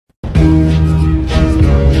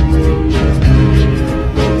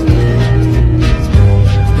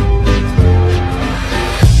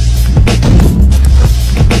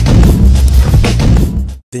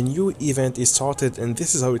event is started, and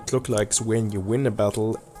this is how it looks like when you win a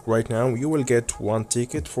battle. Right now you will get 1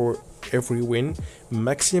 ticket for every win.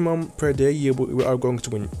 Maximum per day we are going to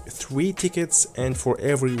win 3 tickets, and for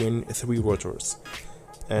every win 3 rotors.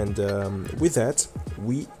 And with that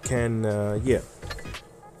we can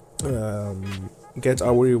get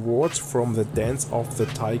our rewards from the Dance of the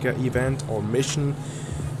Tiger event or mission.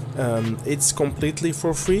 It's completely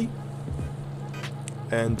for free,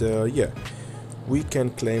 and we can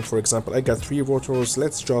claim, for example, I got 3 rotors.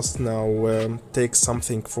 Let's just now take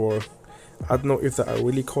something for, I don't know if they are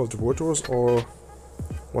really called rotors or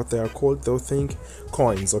what they are called, those things.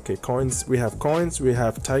 Coins. Okay, coins. We have coins, we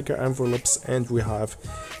have tiger envelopes, and we have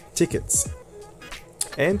tickets.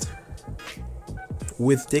 And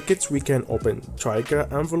with tickets we can open tiger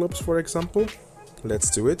envelopes, for example. Let's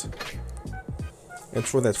do it. And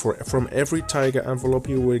for that, from every tiger envelope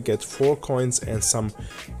you will get 4 coins and some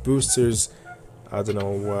boosters. I don't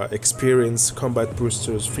know, experience, combat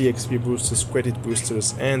boosters, free XP boosters, credit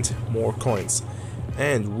boosters, and more coins.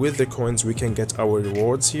 And with the coins we can get our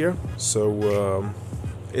rewards here. So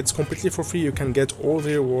it's completely for free. You can get all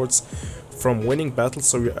the rewards from winning battles.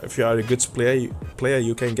 So if you are a good player,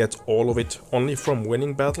 you can get all of it only from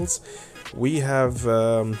winning battles. We have,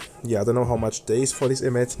 I don't know how much days for this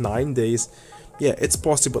event, 9 days. Yeah, it's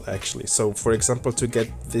possible actually. So for example, to get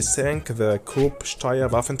this tank, the Steyr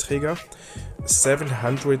Waffenträger,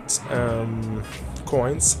 700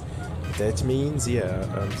 coins. That means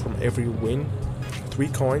from every win 3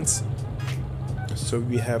 coins. So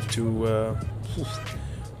we have to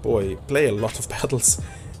play a lot of battles.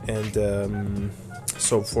 And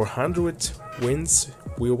so for 100 wins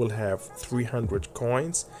we will have 300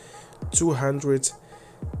 coins. 200,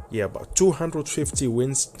 about 250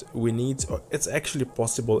 wins we need. It's actually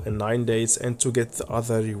possible in 9 days, and to get the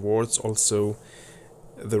other rewards also,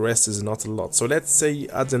 the rest is not a lot. So let's say,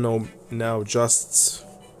 I don't know, now just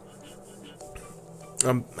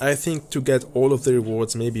I think to get all of the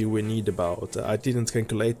rewards maybe we need about, I didn't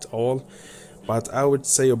calculate all, but I would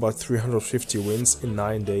say about 350 wins in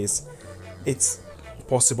 9 days. It's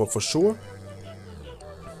possible for sure.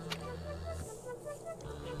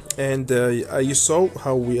 And you saw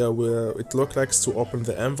how it looked like to open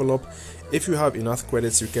the envelope. If you have enough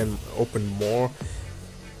credits you can open more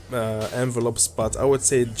envelopes, but I would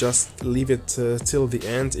say just leave it till the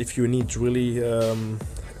end if you need really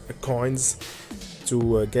coins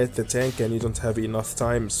to get the tank and you don't have enough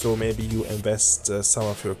time. So maybe you invest some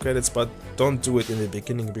of your credits, but don't do it in the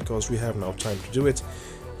beginning because we have no time to do it.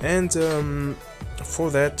 And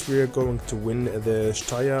for that we are going to win the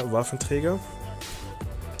Steyr Waffenträger.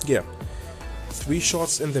 3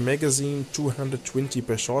 shots in the magazine, 220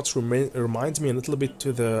 per shot. Reminds me a little bit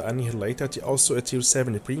to the Annihilator, also a tier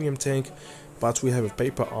 7 premium tank, but we have a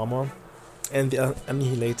paper armor, and the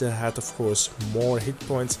Annihilator had of course more hit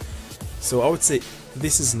points. So I would say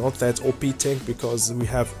this is not that OP tank because we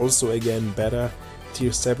have also again better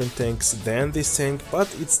tier 7 tanks than this tank, but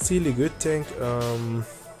it's still a good tank.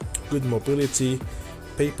 Good mobility,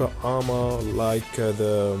 paper armor like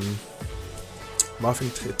the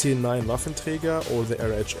tier 9 Waffenträger or the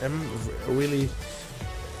RHM. Really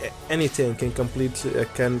any tank can completely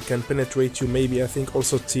can penetrate you. Maybe I think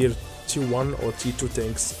also tier 1 or tier 2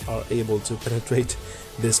 tanks are able to penetrate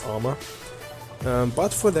this armor,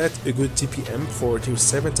 but for that a good TPM for tier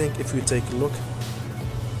 7 tank. If you take a look,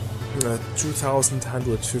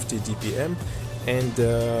 2150 DPM, and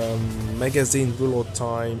magazine reload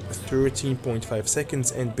time 13.5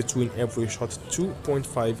 seconds, and between every shot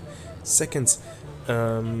 2.5 seconds.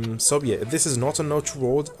 So this is not an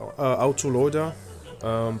auto loader,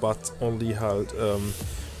 but only held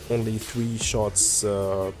only 3 shots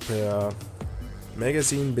per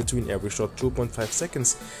magazine, between every shot 2.5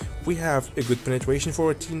 seconds. We have a good penetration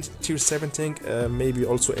for a tier 7 tank, maybe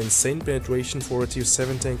also insane penetration for a tier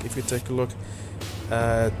 7 tank. If you take a look,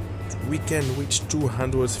 we can reach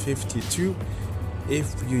 252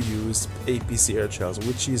 if you use APC air shells,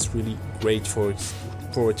 which is really great for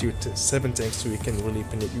tier 7 tanks. So we can really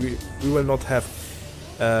we will not have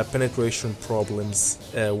penetration problems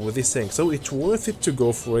with this tank. So it's worth it to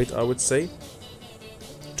go for it, I would say,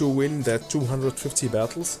 to win that 250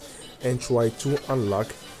 battles and try to unlock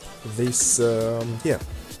this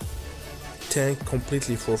tank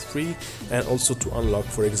completely for free, and also to unlock,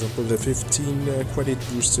 for example, the 15 credit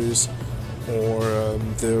boosters, or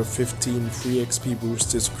the 15 free XP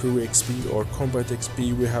boosters, crew XP or combat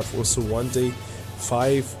XP. We have also 1 day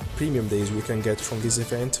 5 premium days we can get from this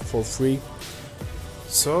event for free.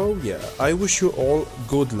 So I wish you all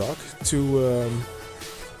good luck to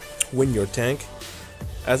win your tank.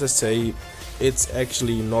 As I say, it's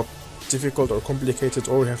actually not difficult or complicated.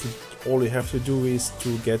 All all you have to do is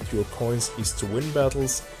to get your coins, is to win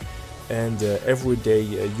battles, and every day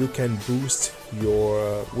you can boost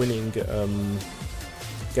your winning,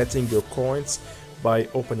 getting your coins by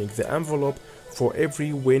opening the envelope. For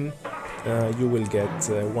every win you will get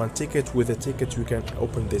one ticket. With a ticket you can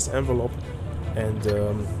open this envelope, and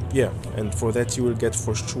yeah, and for that you will get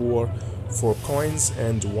for sure 4 coins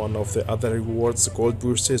and one of the other rewards, gold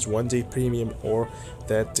boosters, 1-day premium, or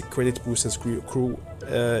that credit boosters, crew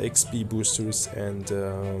XP boosters, and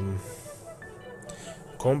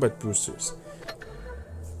combat boosters.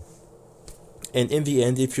 And in the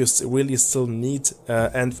end, if you really still need,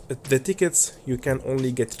 and the tickets, you can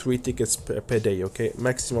only get 3 tickets per day, okay,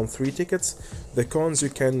 maximum 3 tickets. The coins you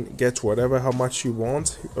can get whatever, how much you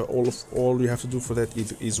want. All you have to do for that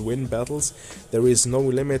is win battles. There is no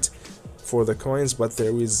limit for the coins, but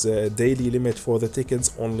there is a daily limit for the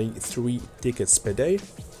tickets, only 3 tickets per day.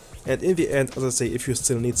 And in the end, as I say, if you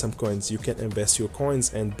still need some coins, you can invest your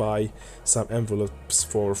coins and buy some envelopes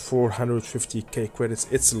for 450k credits.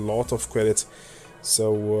 It's a lot of credit.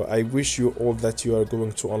 So I wish you all that you are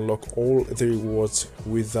going to unlock all the rewards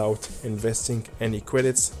without investing any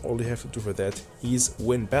credits. All you have to do for that is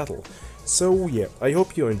win battle. So yeah, I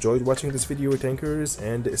hope you enjoyed watching this video, tankers,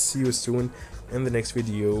 and see you soon in the next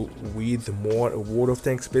video with more World of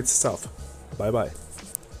Tanks Blitz stuff. Bye bye.